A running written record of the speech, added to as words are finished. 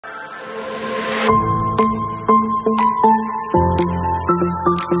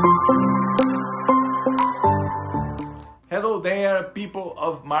Hello there, people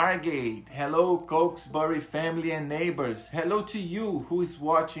of Margate. Hello, Cokesbury family and neighbors. Hello to you who is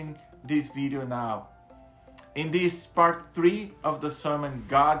watching this video now. In this part 3 of the sermon,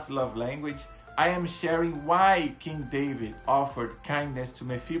 God's Love Language, I am sharing why King David offered kindness to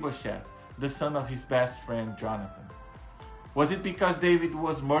Mephibosheth, the son of his best friend Jonathan. Was it because David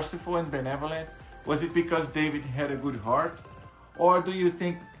was merciful and benevolent? Was it because David had a good heart? Or do you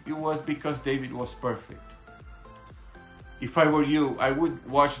think it was because David was perfect? If I were you, I would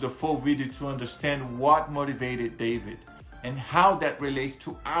watch the full video to understand what motivated David and how that relates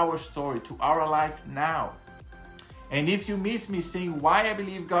to our story, to our life now. And if you miss me saying why I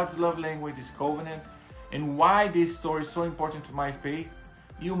believe God's love language is covenant and why this story is so important to my faith,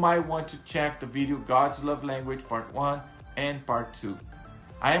 you might want to check the video God's Love Language Part 1 and Part 2.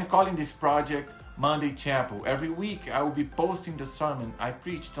 I am calling this project Monday Chapel. Every week I will be posting the sermon I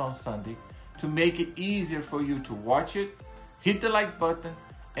preached on Sunday to make it easier for you to watch it, hit the like button,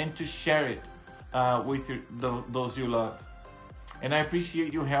 and to share it with those you love. And I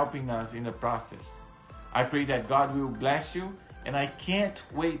appreciate you helping us in the process. I pray that God will bless you, and I can't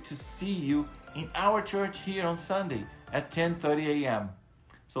wait to see you in our church here on Sunday at 10:30 a.m.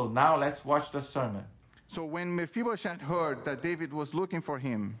 So now let's watch the sermon. So when Mephibosheth heard that David was looking for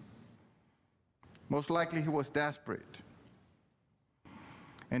him, most likely he was desperate.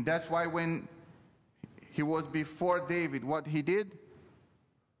 And that's why when he was before David, what he did?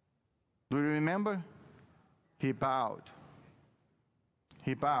 Do you remember? He bowed.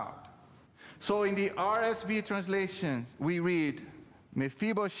 He bowed. So in the RSV translation, we read,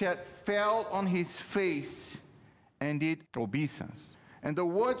 Mephibosheth fell on his face and did obeisance. And the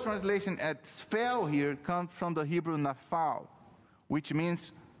word translation as fell here comes from the Hebrew nafal, which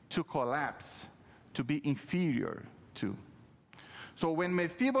means to collapse, to be inferior to. So when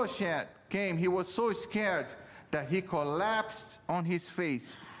Mephibosheth came, he was so scared that he collapsed on his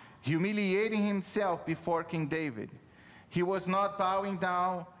face, humiliating himself before King David. He was not bowing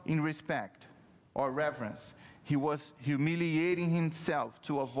down in respect or reverence. He was humiliating himself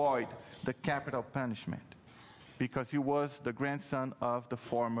to avoid the capital punishment because he was the grandson of the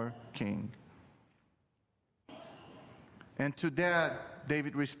former king. And to that,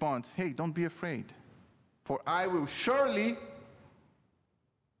 David responds, hey, don't be afraid, for I will surely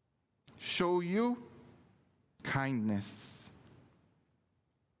show you kindness.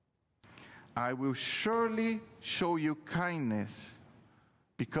 I will surely show you kindness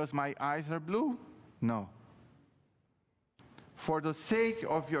because my eyes are blue? No. For the sake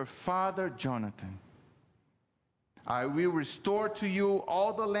of your father Jonathan, I will restore to you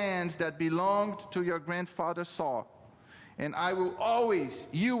all the lands that belonged to your grandfather Saul, and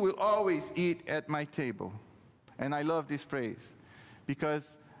you will always eat at my table. And I love this phrase because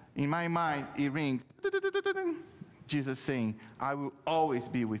in my mind, it rings, Jesus saying, I will always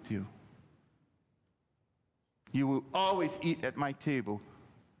be with you. You will always eat at my table.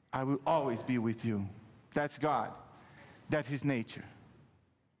 I will always be with you. That's God. That's his nature.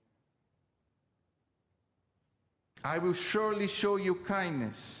 I will surely show you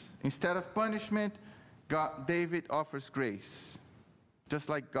kindness. Instead of punishment, David offers grace, just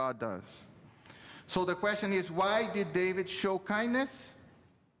like God does. So the question is, why did David show kindness?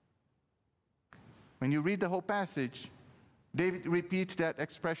 When you read the whole passage, David repeats that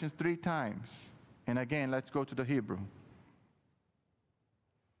expression 3 times. And again, let's go to the Hebrew.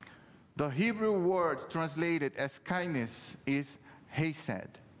 The Hebrew word translated as kindness is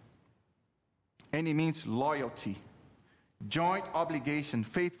hesed. And it means loyalty, joint obligation,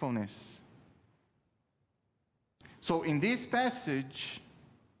 faithfulness. So in this passage,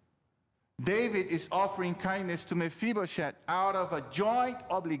 David is offering kindness to Mephibosheth out of a joint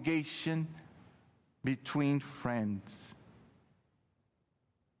obligation between friends.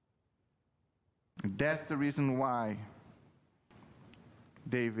 That's the reason why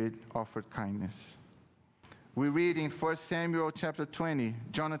David offered kindness. We read in 1 Samuel chapter 20,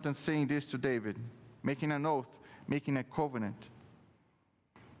 Jonathan saying this to David, making an oath, making a covenant.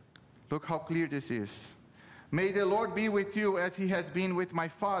 Look how clear this is. May the Lord be with you as he has been with my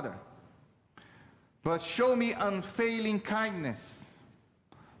father. But show me unfailing kindness,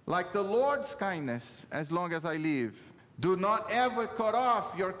 like the Lord's kindness, as long as I live. Do not ever cut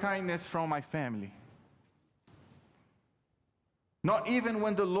off your kindness from my family. Not even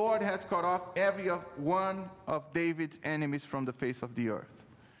when the Lord has cut off every one of David's enemies from the face of the earth.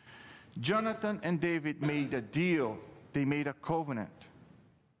 Jonathan and David made a deal. They made a covenant.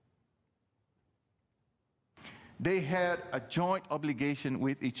 They had a joint obligation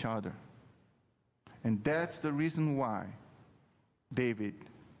with each other. And that's the reason why David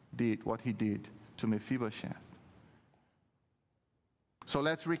did what he did to Mephibosheth. So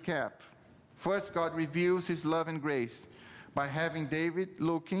let's recap. First, God reveals his love and grace by having David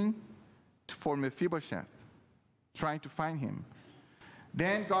looking for Mephibosheth, trying to find him.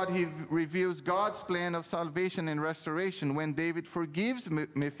 Then he reveals God's plan of salvation and restoration when David forgives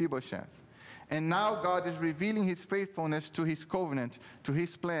Mephibosheth. And now God is revealing his faithfulness to his covenant, to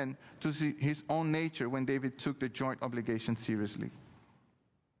his plan, to his own nature when David took the joint obligation seriously.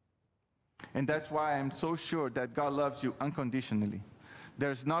 And that's why I'm so sure that God loves you unconditionally.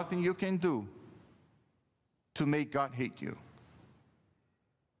 There's nothing you can do to make God hate you.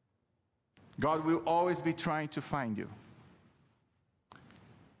 God will always be trying to find you,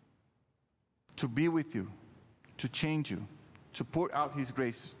 to be with you, to change you, to pour out his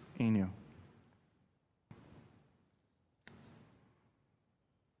grace in you.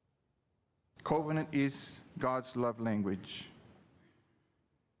 Covenant is God's love language.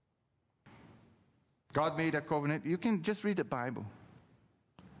 God made a covenant. You can just read the Bible.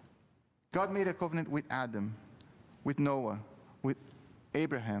 God made a covenant with Adam, with Noah, with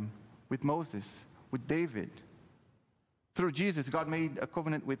Abraham, with Moses, with David. Through Jesus, God made a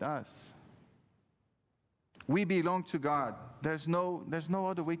covenant with us. We belong to God. There's no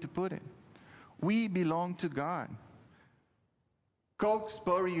other way to put it. We belong to God.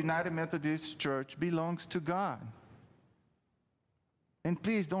 Cokesbury United Methodist Church belongs to God. And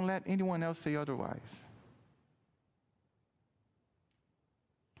please don't let anyone else say otherwise.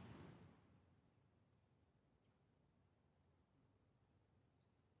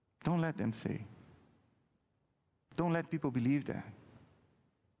 Don't let them say. Don't let people believe that.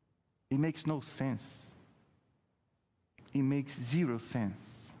 It makes no sense. It makes zero sense.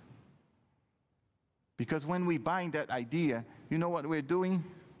 Because when we bind that idea, you know what we're doing?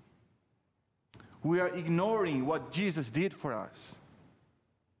 We are ignoring what Jesus did for us.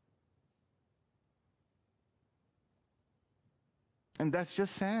 And that's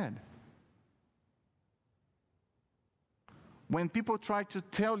just sad. When people try to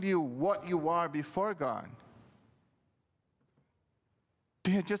tell you what you are before God,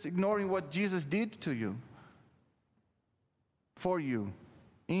 they're just ignoring what Jesus did to you, for you,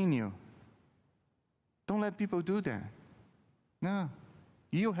 in you. Don't let people do that. No.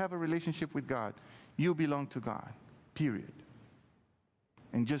 You have a relationship with God. You belong to God. Period.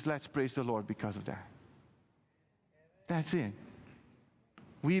 And just let's praise the Lord because of that. That's it.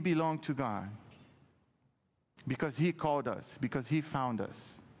 We belong to God. Because he called us. Because he found us.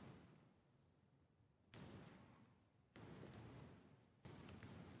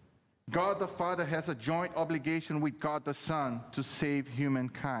 God the Father has a joint obligation with God the Son to save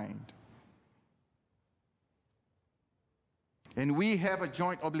humankind. And we have a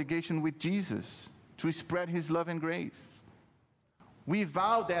joint obligation with Jesus to spread his love and grace. We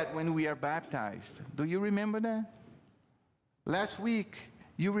vow that when we are baptized. Do you remember that? Last week,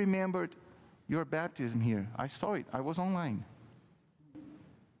 you remembered your baptism here. I saw it. I was online.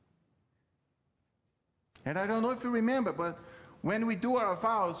 And I don't know if you remember, but when we do our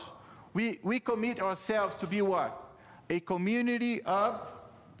vows, we commit ourselves to be what? A community of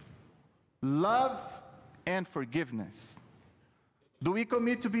love and forgiveness. Do we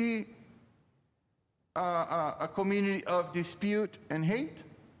commit to be a community of dispute and hate?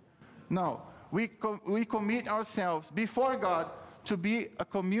 No. We commit ourselves before God to be a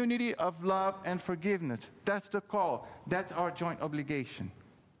community of love and forgiveness. That's the call. That's our joint obligation.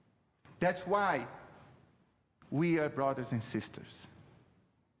 That's why we are brothers and sisters.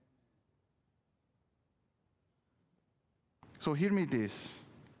 So hear me this.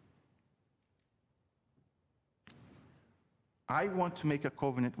 I want to make a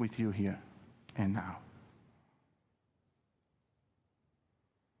covenant with you here and now.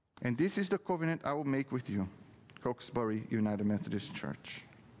 And this is the covenant I will make with you, Cokesbury United Methodist Church.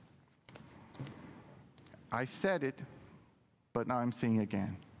 I said it, but now I'm saying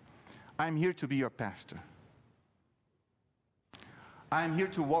again. I'm here to be your pastor. I'm here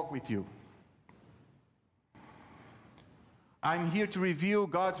to walk with you. I'm here to reveal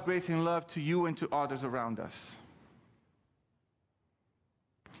God's grace and love to you and to others around us.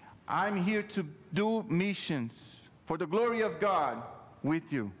 I'm here to do missions for the glory of God with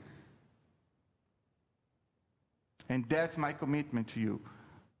you. And that's my commitment to you.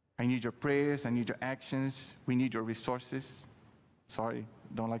 I need your prayers, I need your actions, we need your resources. Sorry,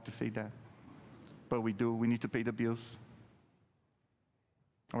 don't like to say that. But we do, we need to pay the bills.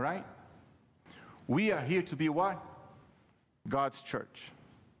 All right? We are here to be what? God's church.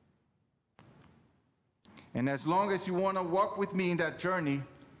 And as long as you want to walk with me in that journey,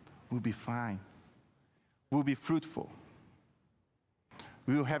 we'll be fine. will be fruitful.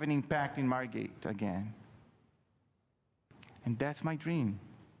 We will have an impact in Margate again. And that's my dream.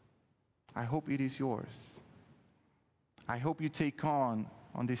 I hope it is yours. I hope you take on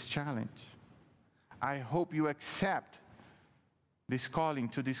this challenge. I hope you accept this calling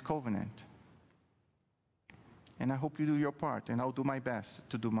to this covenant. And I hope you do your part, and I'll do my best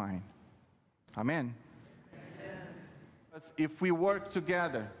to do mine. Amen. Amen. If we work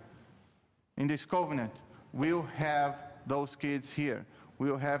together in this covenant, we'll have those kids here.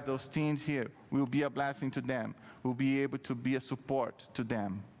 We'll have those teens here. We'll be a blessing to them. We'll be able to be a support to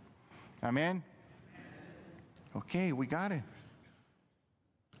them. Amen? Okay, we got it.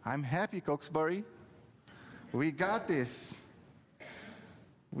 I'm happy, Cokesbury. We got this.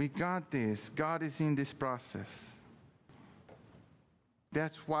 We got this. God is in this process.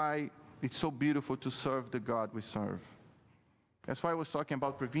 That's why it's so beautiful to serve the God we serve. That's why I was talking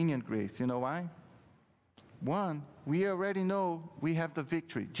about prevenient grace. You know why? One, we already know we have the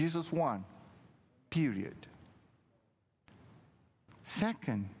victory. Jesus won. Period.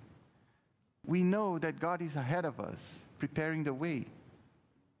 Second, we know that God is ahead of us, preparing the way.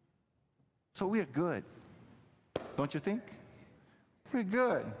 So we're good. Don't you think? We're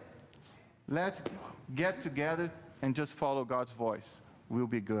good. Let's get together and just follow God's voice. We'll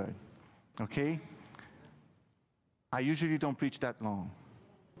be good. Okay? I usually don't preach that long.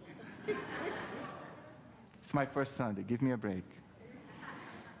 It's my first Sunday. Give me a break.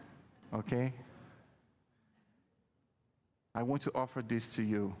 Okay? I want to offer this to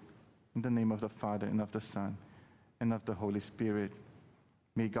you in the name of the Father and of the Son and of the Holy Spirit.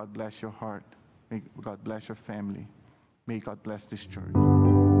 May God bless your heart. May God bless your family. May God bless this church.